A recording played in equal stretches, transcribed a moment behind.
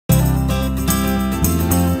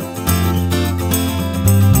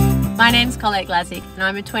My name's Colette Glazik and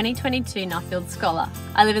I'm a 2022 Nuffield scholar.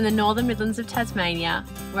 I live in the northern Midlands of Tasmania,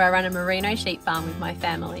 where I run a merino sheep farm with my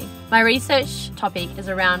family. My research topic is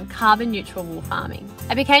around carbon neutral wool farming.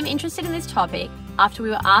 I became interested in this topic after we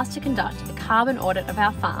were asked to conduct a carbon audit of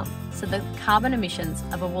our farm so the carbon emissions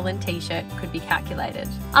of a woolen t-shirt could be calculated.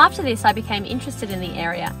 After this, I became interested in the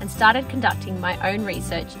area and started conducting my own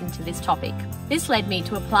research into this topic. This led me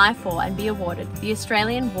to apply for and be awarded the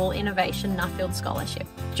Australian Wool Innovation Nuffield Scholarship.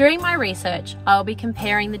 During my research, I will be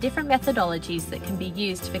comparing the different methodologies that can be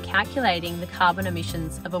used for calculating the carbon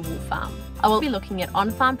emissions of a wool farm. I will be looking at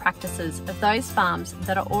on-farm practices of those farms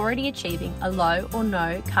that are already achieving a low or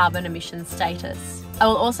no carbon emissions status. I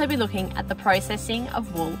will also be looking at the processing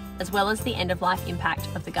of wool as well as the end-of-life impact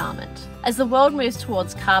of the garment. As the world moves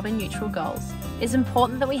towards carbon neutral goals, it is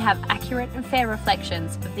important that we have accurate and fair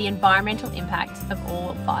reflections of the environmental impact of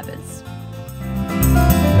all fibres.